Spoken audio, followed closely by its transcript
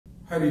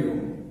Hari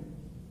Om.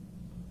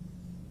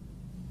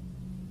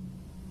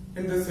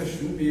 In this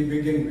session, we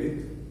begin with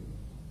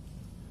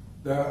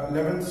the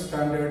 11th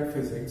standard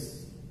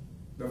physics,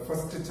 the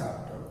first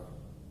chapter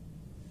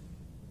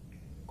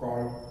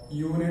called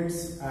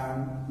Units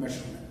and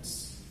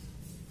Measurements.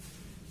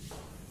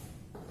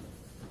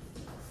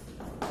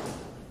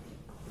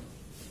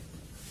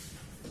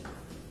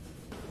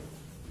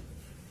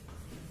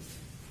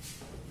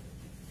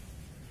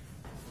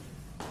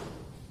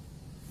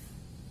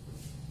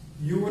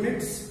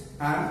 Units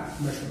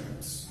and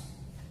measurements.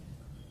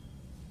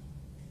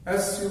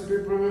 As you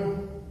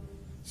people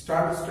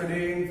start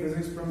studying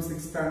physics from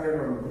 6th standard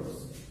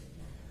onwards,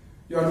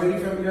 you are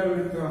very familiar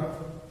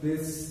with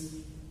these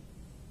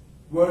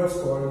words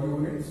called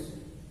units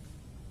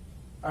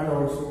and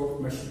also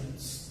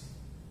measurements.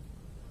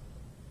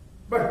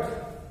 But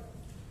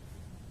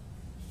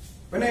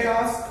when I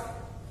ask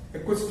a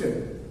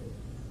question,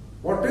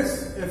 what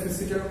is a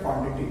physical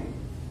quantity?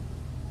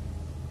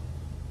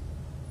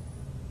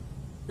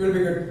 You will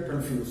get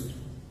confused.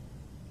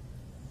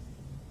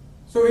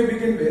 So we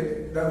begin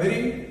with the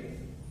very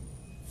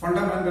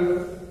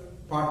fundamental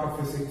part of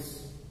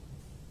physics.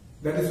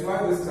 That is why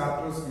this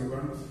chapter is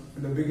given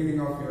in the beginning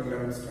of your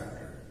 11th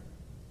standard.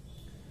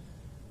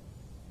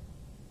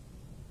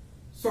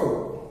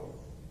 So,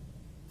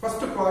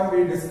 first point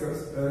we discuss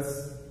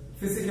is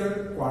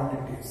physical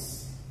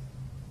quantities.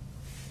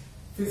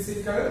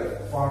 Physical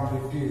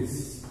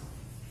quantities.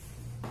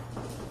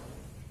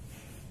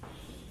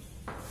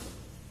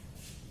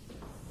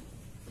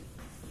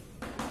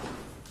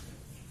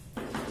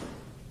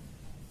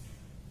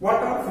 What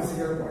are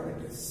physical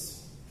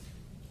quantities?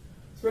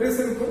 It's very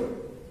simple.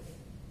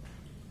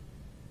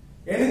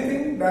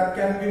 Anything that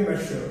can be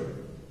measured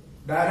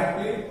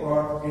directly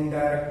or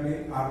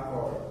indirectly are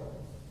called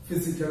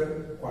physical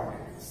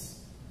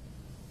quantities.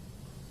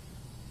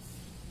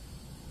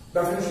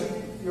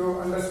 Definition you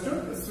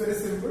understood? It's very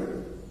simple.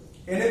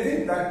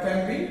 Anything that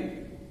can be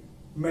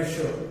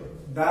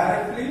measured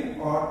directly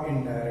or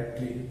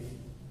indirectly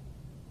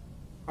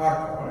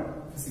are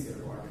called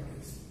physical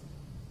quantities.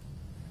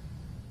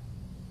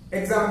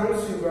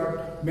 Examples you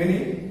got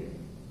many.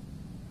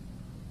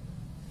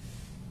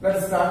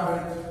 Let's start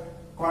with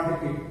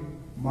quantity: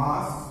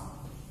 mass,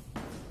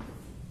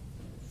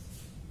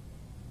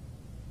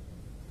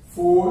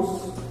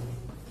 force,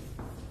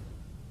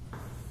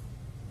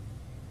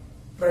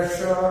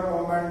 pressure,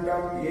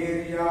 momentum,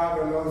 area,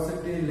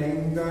 velocity,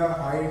 length,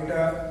 height,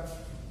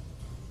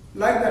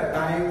 like that,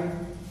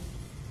 time,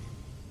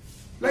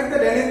 like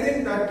that.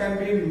 Anything that can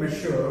be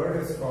measured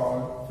is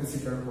called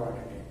physical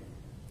quantity.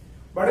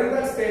 But in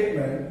that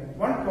statement,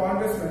 one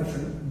point is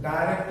mentioned: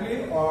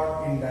 directly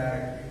or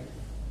indirectly.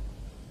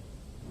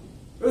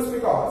 This is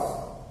because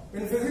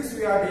in physics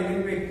we are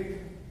dealing with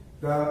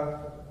the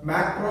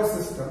macro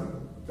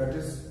system, that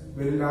is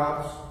very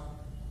large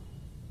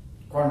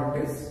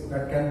quantities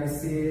that can be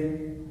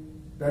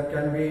seen, that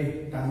can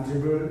be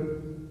tangible,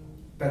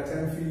 touch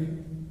and feel.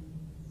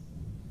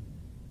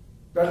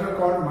 That are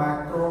called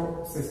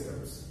macro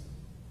systems.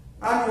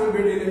 And we will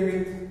be dealing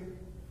with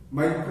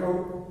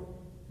micro.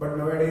 But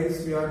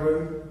nowadays we are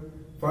going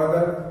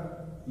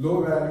further,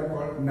 low value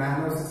called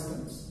nano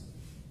systems.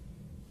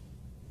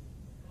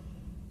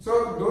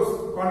 So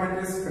those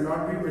quantities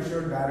cannot be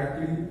measured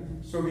directly,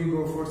 so we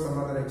go for some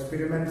other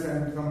experiments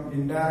and some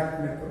indirect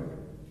method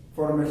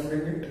for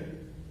measuring it.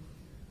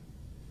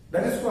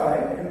 That is why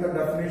in the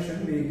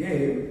definition we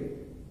gave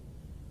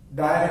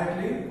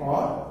directly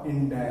or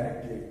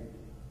indirectly.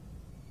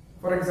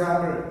 For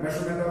example,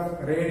 measurement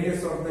of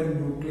radius of the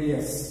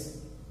nucleus.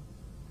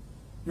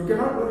 You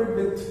cannot do it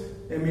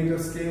with a meter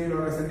scale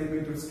or a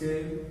centimeter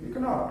scale. You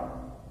cannot.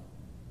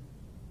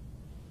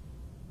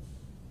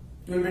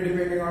 You will be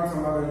depending on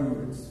some other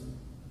units.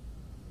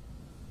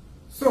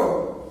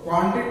 So,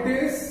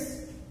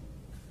 quantities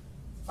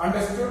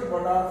understood.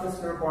 What are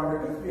physical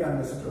quantities? We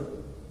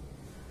understood.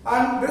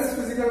 And these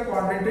physical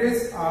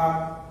quantities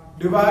are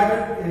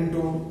divided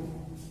into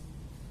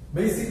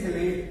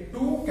basically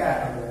two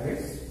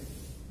categories.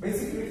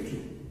 Basically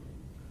two.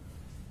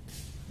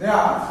 They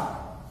are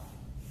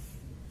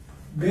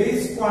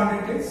base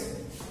quantities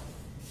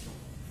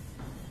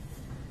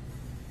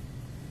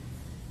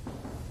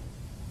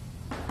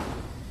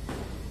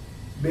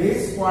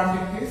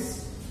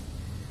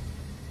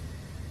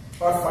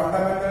or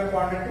fundamental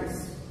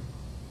quantities,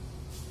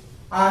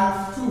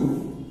 and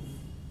two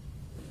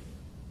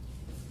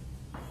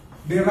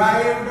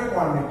derived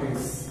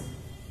quantities.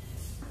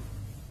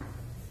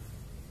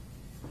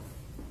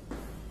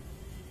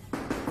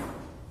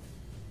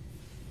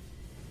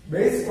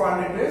 Base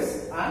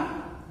quantities and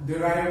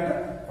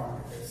derived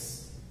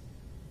quantities.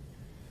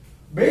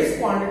 Base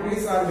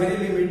quantities are very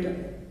limited,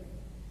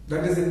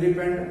 that is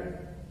independent,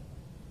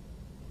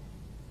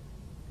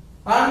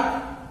 and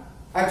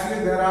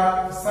actually there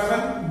are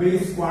 7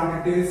 base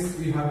quantities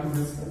we have to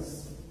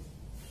discuss,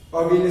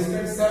 or we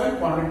listed 7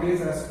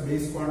 quantities as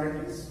base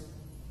quantities.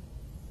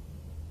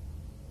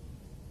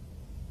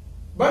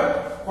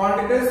 But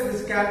quantities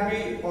which can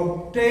be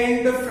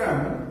obtained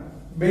from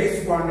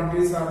base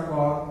quantities are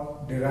called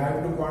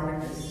derived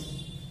quantities.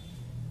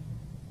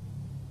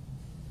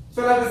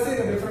 So let us see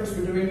the difference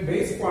between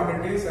base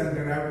quantities and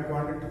derived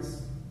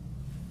quantities.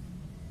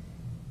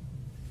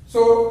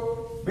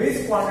 So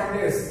base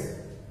quantities,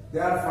 they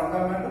are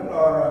fundamental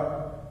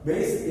or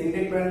base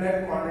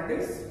independent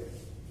quantities.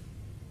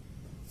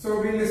 So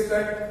we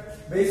listed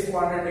base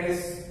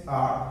quantities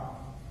are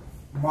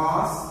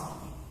mass,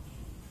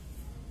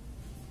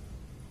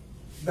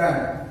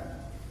 then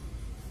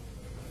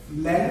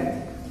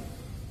length,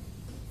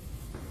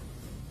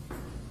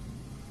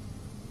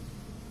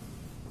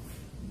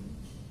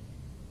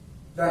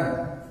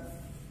 then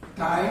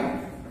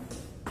time,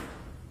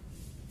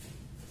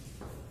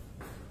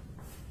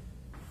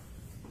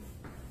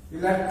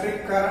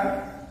 electric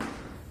current,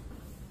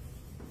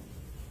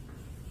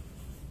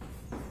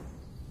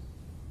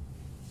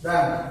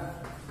 then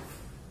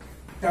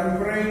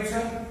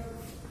temperature,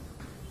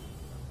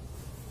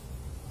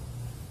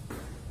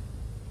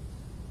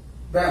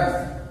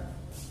 then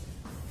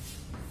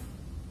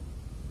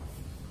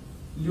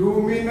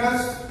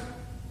luminous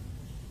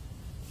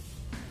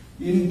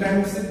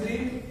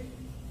intensity,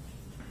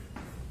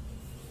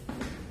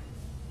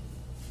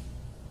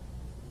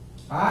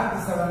 and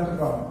the seventh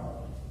one,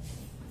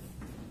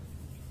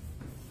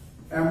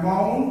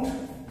 amount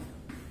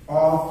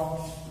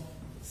of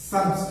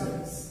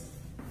substance.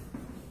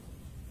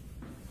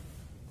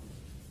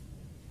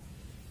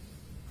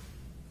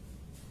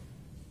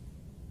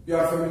 You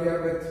are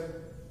familiar with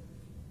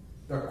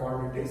the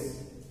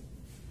quantities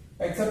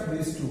except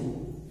these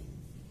two.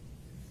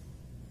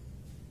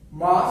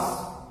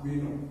 Mass, we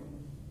know.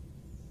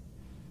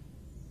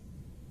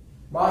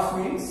 Mass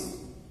means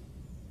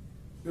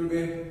you will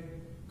be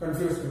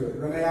confused with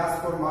it. When I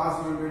ask for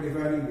mass, you will be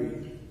defining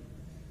weight.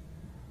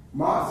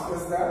 Mass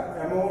is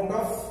the amount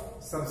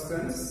of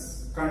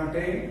substance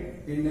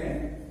contained in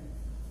a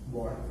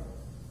body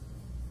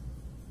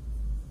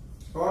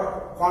or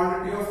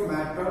quantity of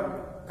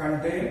matter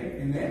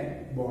contained in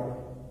a body.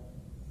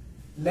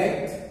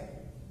 Length.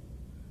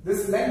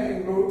 This length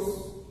includes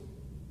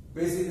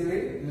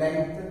basically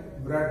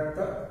length, breadth,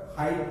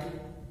 height.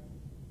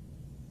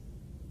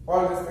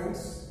 All these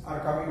things are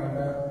coming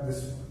under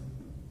this one.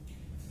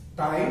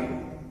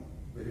 Time,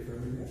 very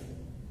familiar.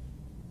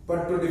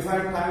 But to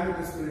define time, it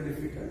is very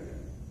difficult.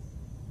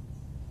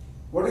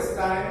 What is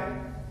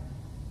time?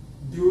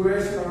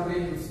 Duration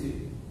only you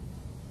see.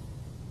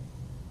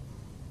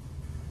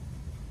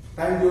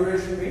 Time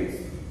duration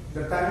means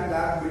the time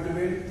lag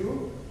between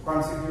two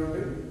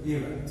consecutive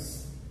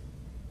events.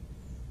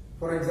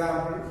 For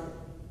example,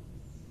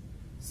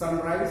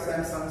 sunrise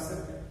and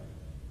sunset,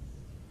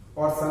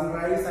 or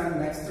sunrise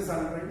and next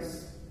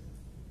sunrise,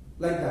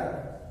 like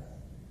that.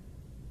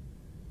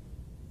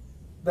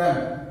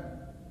 Then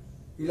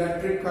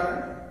electric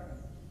current,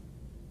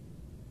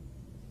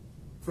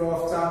 flow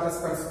of charges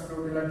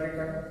constitute electric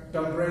current.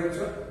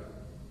 Temperature,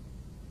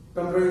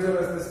 temperature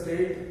is the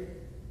state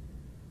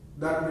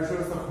that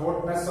measures the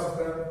hotness of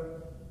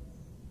the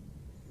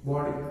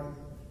body.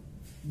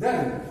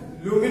 Then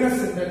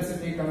luminous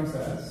intensity comes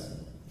as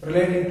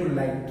relating to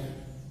light.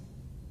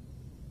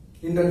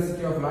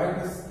 Intensity of light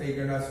is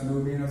taken as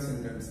luminous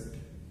intensity.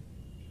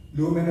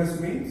 Luminous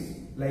means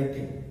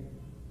lighting,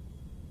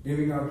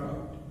 giving out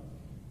light.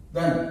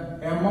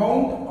 Then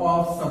amount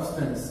of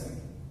substance.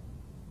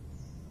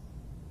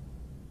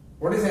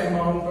 What is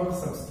amount of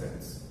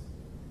substance?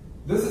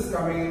 This is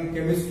coming in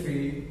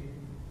chemistry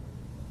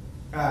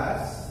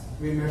as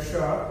we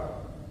measure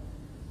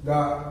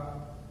the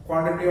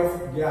quantity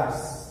of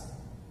gas.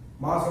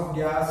 Mass of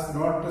gas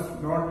not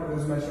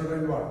is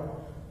measured in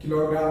what?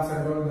 Kilograms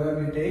and all.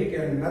 Then we take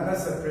another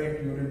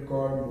separate unit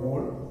called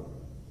mole.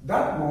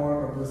 That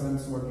mole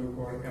represents what you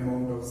call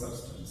amount of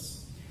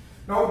substance.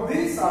 Now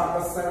these are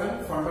the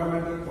 7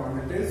 fundamental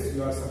quantities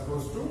you are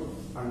supposed to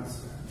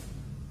understand.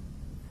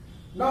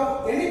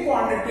 Now any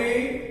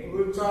quantity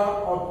which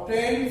are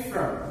obtained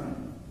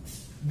from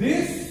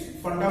these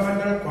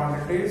fundamental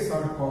quantities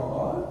are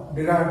called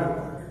derived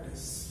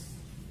quantities.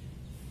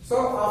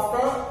 So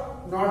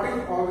after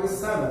noting all these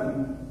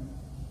 7,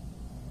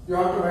 you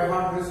have to by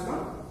heart this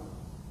one.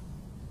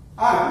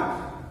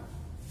 And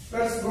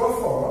let's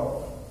go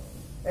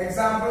for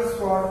examples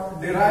for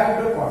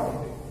derived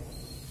quantity.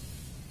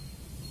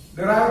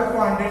 Derived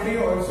quantity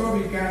also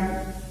we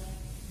can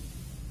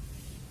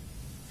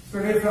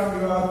study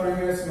from your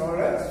previous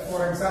knowledge.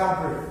 For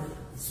example,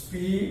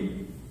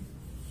 speed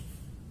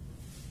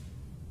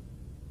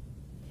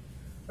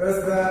is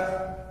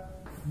the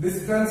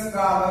distance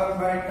traveled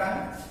by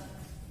time.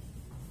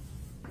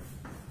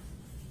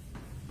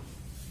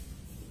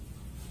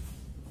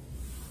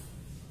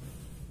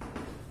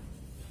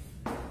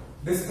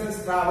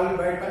 Distance traveled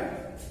by time.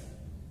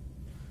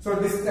 So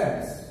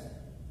distance,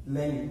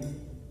 length,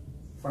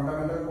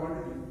 fundamental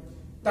quantity.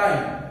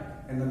 Time,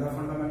 another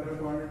fundamental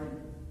quantity.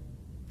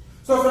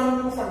 So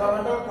from 2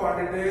 fundamental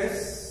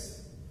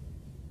quantities,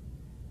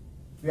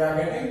 we are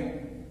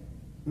getting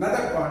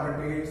another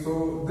quantity.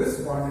 So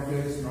this quantity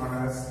is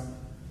known as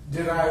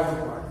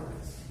derived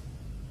quantities.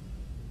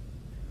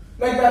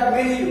 Like that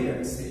many you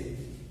can see.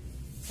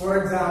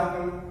 For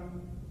example,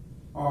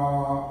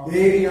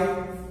 area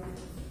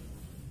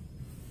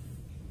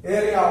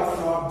of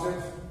an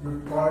object,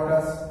 you call it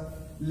as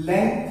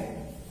length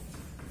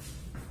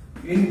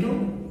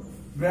into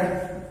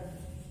breadth.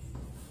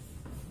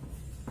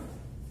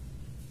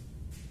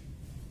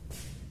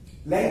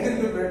 Length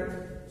into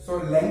breadth. So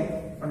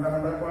length,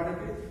 fundamental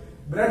quantity.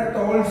 Breadth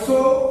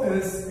also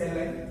is a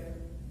length.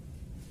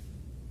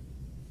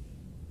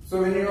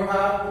 So when you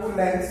have two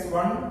lengths,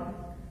 one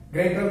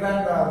greater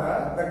than the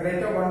other, the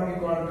greater one we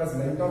call it as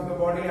length of the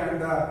body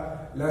and the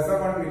lesser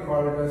one we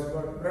call it as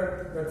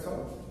breadth. That's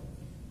all.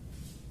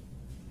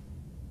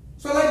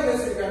 So like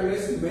this you can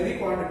list many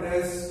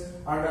quantities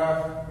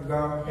under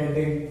the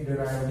heading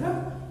derived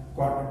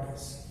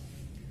quantities.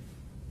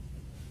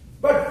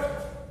 But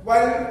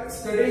while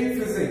studying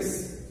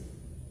physics,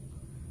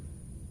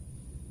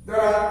 there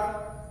are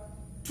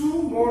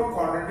two more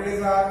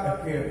quantities are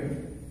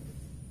appearing,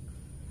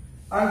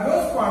 and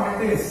those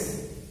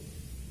quantities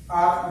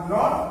are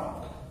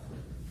not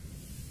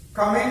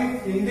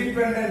coming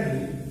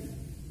independently,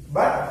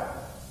 but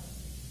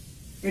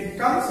it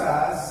comes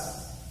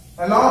as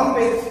along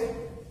with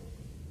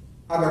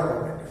other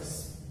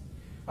quantities,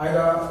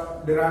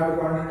 either derived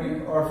quantity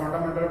or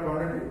fundamental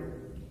quantity.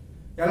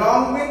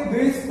 Along with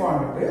these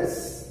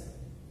quantities,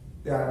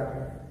 they are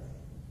appearing.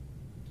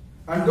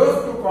 And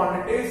those two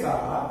quantities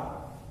are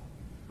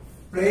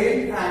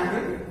plane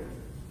angle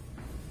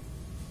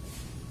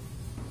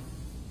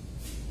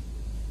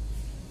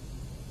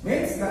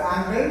means the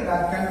angle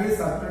that can be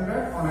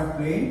subtended on a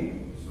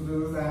plane. So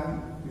this is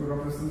an you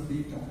represent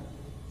theta.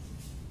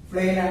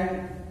 Plane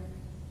angle.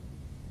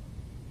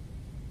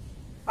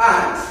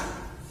 And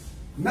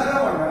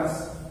another one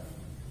is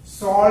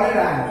solid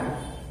angle.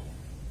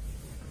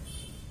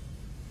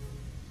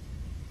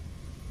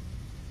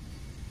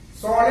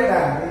 Solid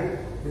angle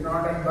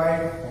denoted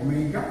by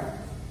omega.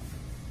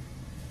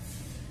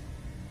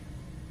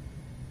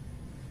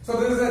 So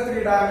this is a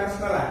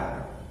three-dimensional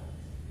angle.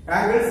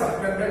 Angle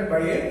subtended by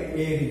an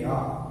area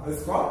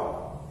is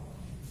called.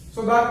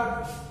 So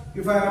that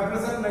if I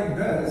represent like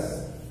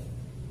this,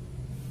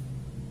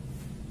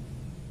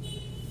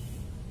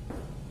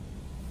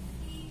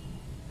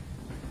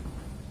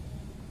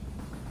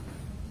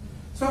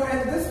 so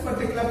at this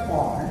particular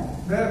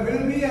point there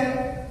will be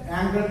an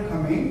angle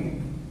coming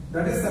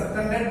that is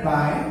subtended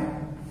by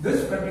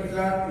this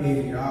particular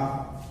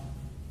area.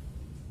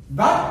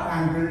 That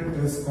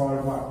angle is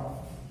called what?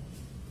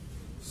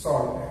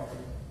 Solid angle.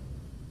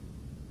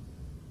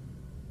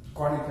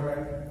 Conical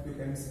angle you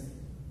can see,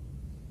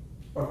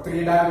 or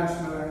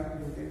three-dimensional angle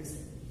you can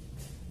see.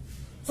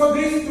 So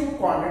these two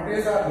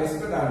quantities are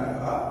listed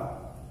under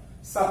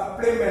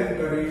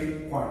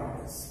supplementary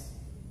quantities.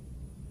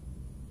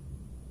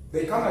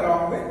 They come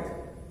along with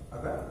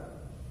other.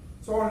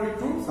 So only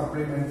two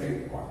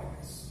supplementary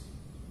quantities.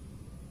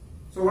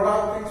 So what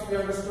are the things we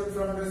understood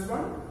from this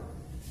one?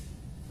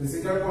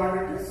 Physical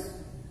quantities,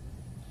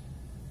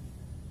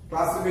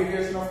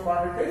 classification of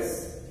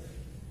quantities,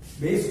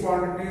 base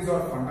quantities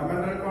or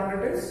fundamental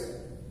quantities,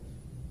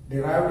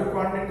 derived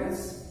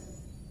quantities,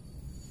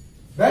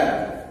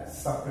 then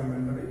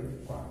supplementary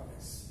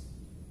quantities.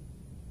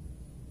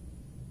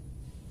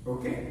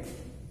 Okay?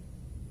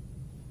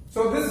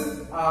 So this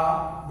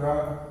are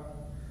the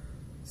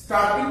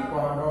starting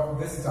point of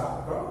this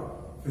chapter,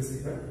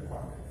 physical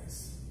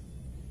quantities.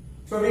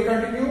 So we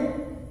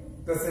continue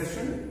the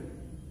session,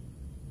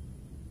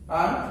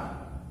 and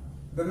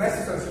the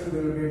next session we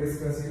will be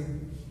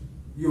discussing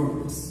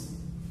units.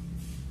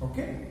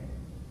 Okay?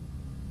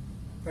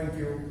 Thank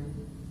you.